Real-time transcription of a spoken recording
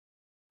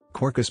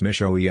Quercus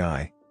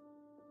Michauxii.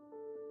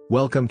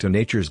 Welcome to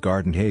Nature's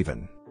Garden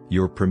Haven,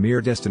 your premier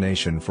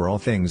destination for all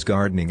things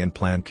gardening and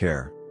plant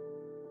care.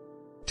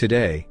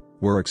 Today,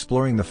 we're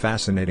exploring the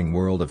fascinating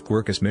world of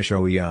Quercus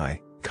Michauxii,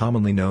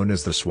 commonly known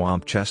as the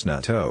swamp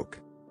chestnut oak.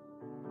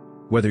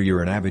 Whether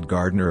you're an avid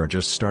gardener or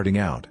just starting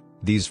out,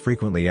 these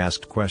frequently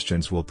asked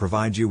questions will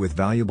provide you with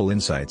valuable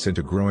insights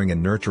into growing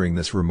and nurturing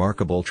this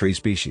remarkable tree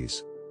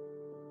species.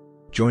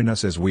 Join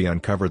us as we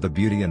uncover the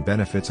beauty and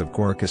benefits of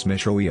Quercus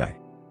Michauxii.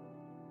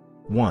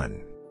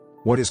 1.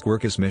 What is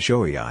Quercus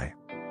Michauxii?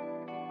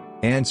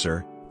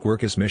 Answer: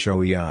 Quercus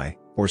Michauxii,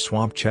 or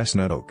swamp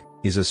chestnut oak,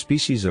 is a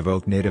species of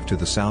oak native to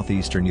the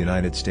southeastern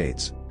United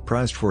States,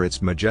 prized for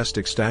its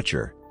majestic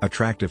stature,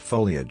 attractive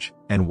foliage,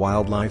 and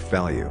wildlife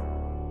value.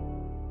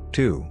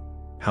 2.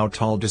 How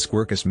tall does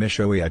Quercus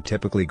Michauxii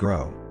typically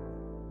grow?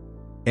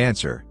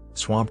 Answer: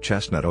 Swamp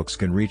chestnut oaks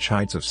can reach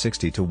heights of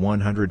 60 to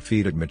 100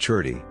 feet at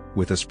maturity,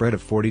 with a spread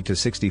of 40 to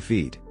 60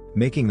 feet,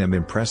 making them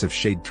impressive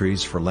shade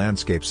trees for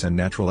landscapes and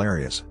natural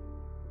areas.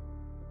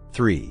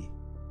 3.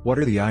 What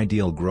are the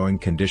ideal growing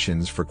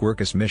conditions for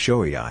Quercus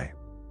Michauxii?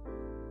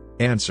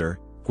 Answer: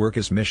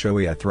 Quercus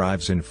Michauxii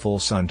thrives in full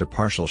sun to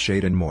partial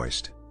shade and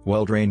moist,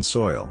 well-drained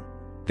soil.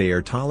 They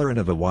are tolerant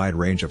of a wide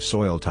range of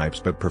soil types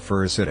but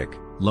prefer acidic,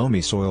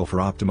 loamy soil for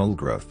optimal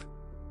growth.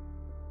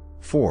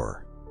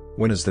 4.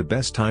 When is the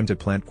best time to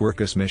plant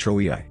Quercus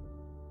Michauxii?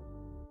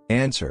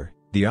 Answer: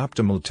 The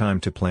optimal time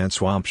to plant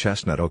swamp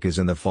chestnut oak is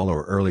in the fall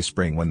or early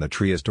spring when the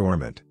tree is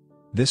dormant.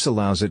 This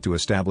allows it to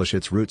establish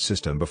its root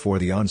system before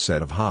the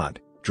onset of hot,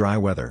 dry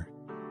weather.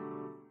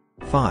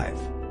 5.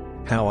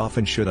 How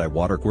often should I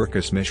water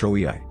Quercus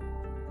Michauxii?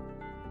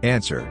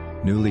 Answer: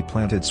 Newly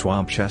planted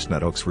swamp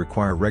chestnut oaks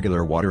require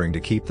regular watering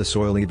to keep the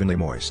soil evenly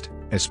moist,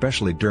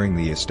 especially during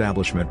the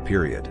establishment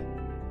period.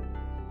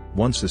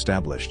 Once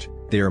established,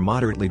 they are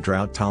moderately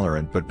drought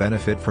tolerant but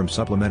benefit from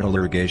supplemental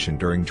irrigation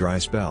during dry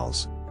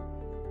spells.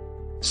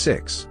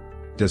 6.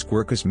 Does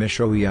Quercus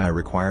Michauxii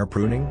require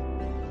pruning?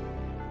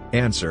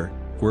 Answer: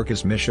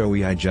 Quercus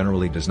Michauxii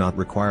generally does not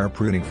require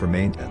pruning for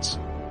maintenance.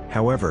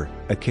 However,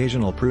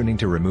 occasional pruning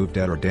to remove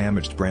dead or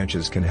damaged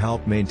branches can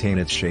help maintain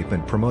its shape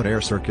and promote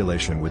air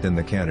circulation within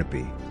the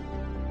canopy.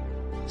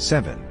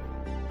 7.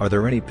 Are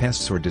there any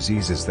pests or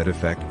diseases that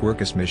affect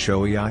Quercus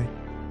Michauxii?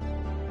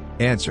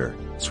 Answer: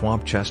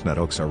 Swamp chestnut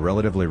oaks are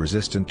relatively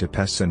resistant to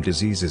pests and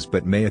diseases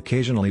but may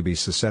occasionally be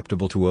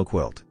susceptible to oak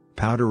wilt,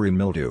 powdery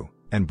mildew,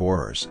 and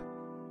borers.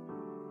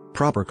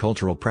 Proper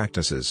cultural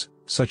practices,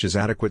 such as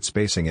adequate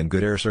spacing and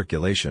good air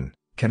circulation,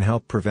 can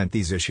help prevent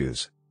these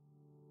issues.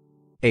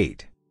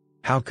 8.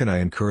 How can I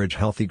encourage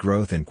healthy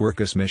growth in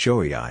Quercus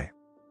Michauxii?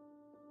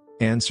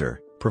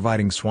 Answer: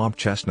 Providing swamp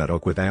chestnut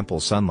oak with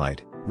ample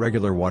sunlight,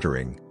 regular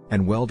watering,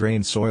 and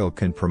well-drained soil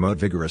can promote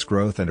vigorous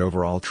growth and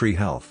overall tree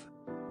health.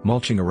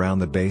 Mulching around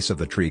the base of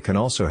the tree can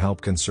also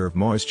help conserve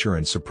moisture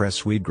and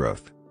suppress weed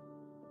growth.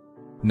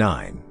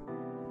 9.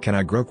 Can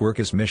I grow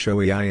Quercus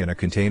Michauxii in a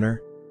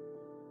container?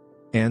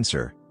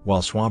 Answer: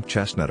 While swamp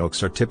chestnut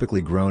oaks are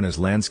typically grown as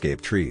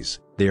landscape trees,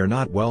 they are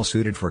not well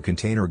suited for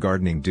container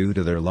gardening due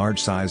to their large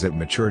size at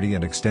maturity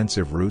and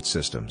extensive root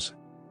systems.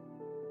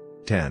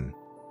 10.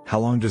 How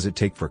long does it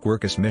take for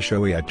Quercus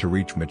Michauxii to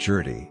reach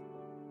maturity?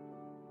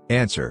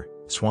 Answer: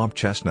 Swamp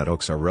chestnut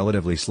oaks are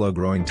relatively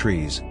slow-growing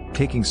trees,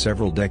 taking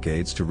several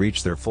decades to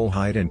reach their full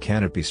height and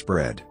canopy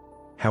spread.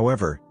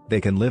 However,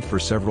 they can live for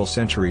several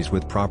centuries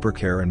with proper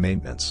care and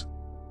maintenance.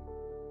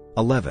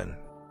 11.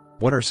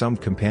 What are some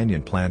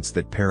companion plants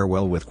that pair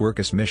well with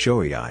Quercus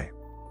Michauxii?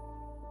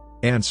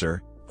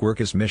 Answer: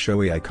 Quercus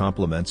Michauxii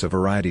complements a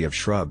variety of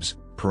shrubs,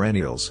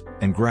 perennials,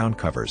 and ground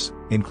covers,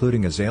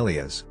 including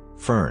azaleas,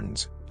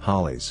 ferns,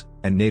 hollies,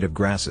 and native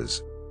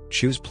grasses.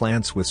 Choose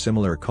plants with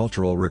similar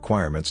cultural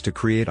requirements to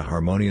create a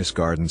harmonious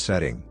garden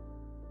setting.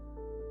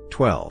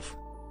 12.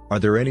 Are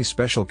there any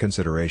special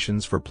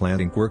considerations for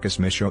planting Quercus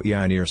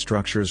Michauxii near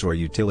structures or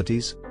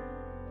utilities?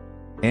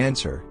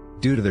 Answer: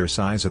 Due to their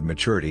size of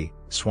maturity,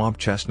 swamp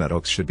chestnut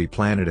oaks should be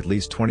planted at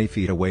least 20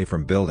 feet away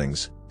from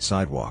buildings,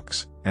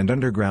 sidewalks, and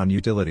underground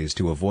utilities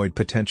to avoid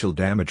potential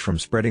damage from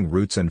spreading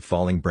roots and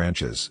falling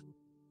branches.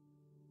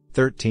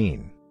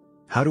 13.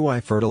 How do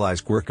I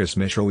fertilize Quercus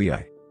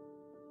Michauxii?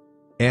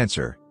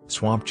 Answer: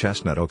 Swamp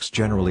chestnut oaks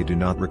generally do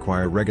not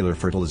require regular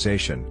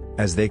fertilization,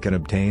 as they can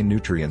obtain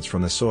nutrients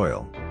from the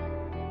soil.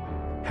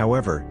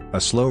 However,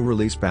 a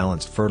slow-release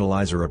balanced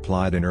fertilizer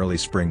applied in early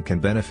spring can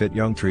benefit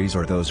young trees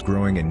or those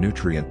growing in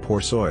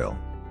nutrient-poor soil.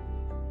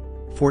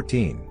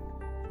 14.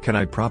 Can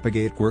I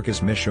propagate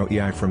Quercus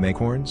Michauxii from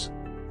acorns?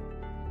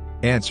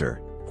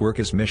 Answer: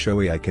 Quercus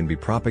Michauxii can be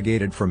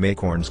propagated from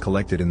acorns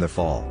collected in the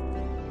fall.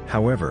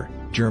 However,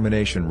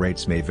 germination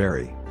rates may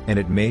vary, and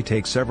it may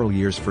take several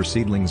years for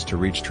seedlings to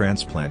reach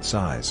transplant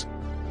size.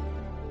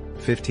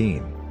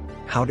 15.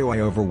 How do I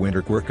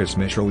overwinter Quercus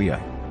Michauxii?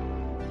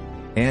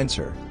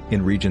 Answer: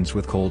 In regions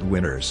with cold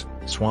winters,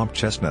 swamp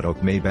chestnut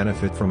oak may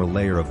benefit from a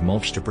layer of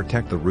mulch to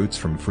protect the roots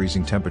from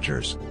freezing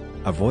temperatures.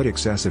 Avoid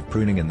excessive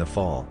pruning in the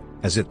fall,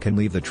 as it can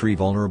leave the tree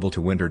vulnerable to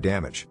winter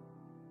damage.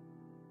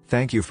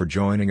 Thank you for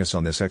joining us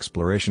on this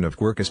exploration of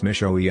Quercus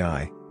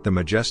Michauxii, the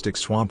majestic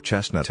swamp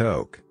chestnut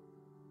oak.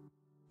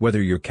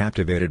 Whether you're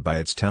captivated by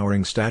its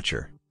towering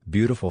stature,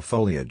 beautiful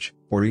foliage,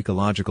 or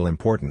ecological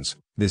importance,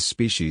 this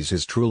species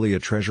is truly a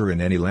treasure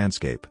in any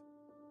landscape.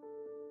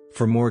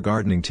 For more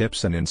gardening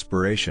tips and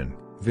inspiration,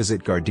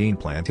 visit Garden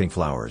Planting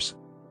Flowers.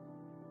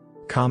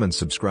 Comment,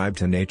 subscribe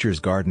to Nature's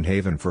Garden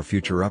Haven for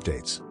future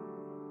updates.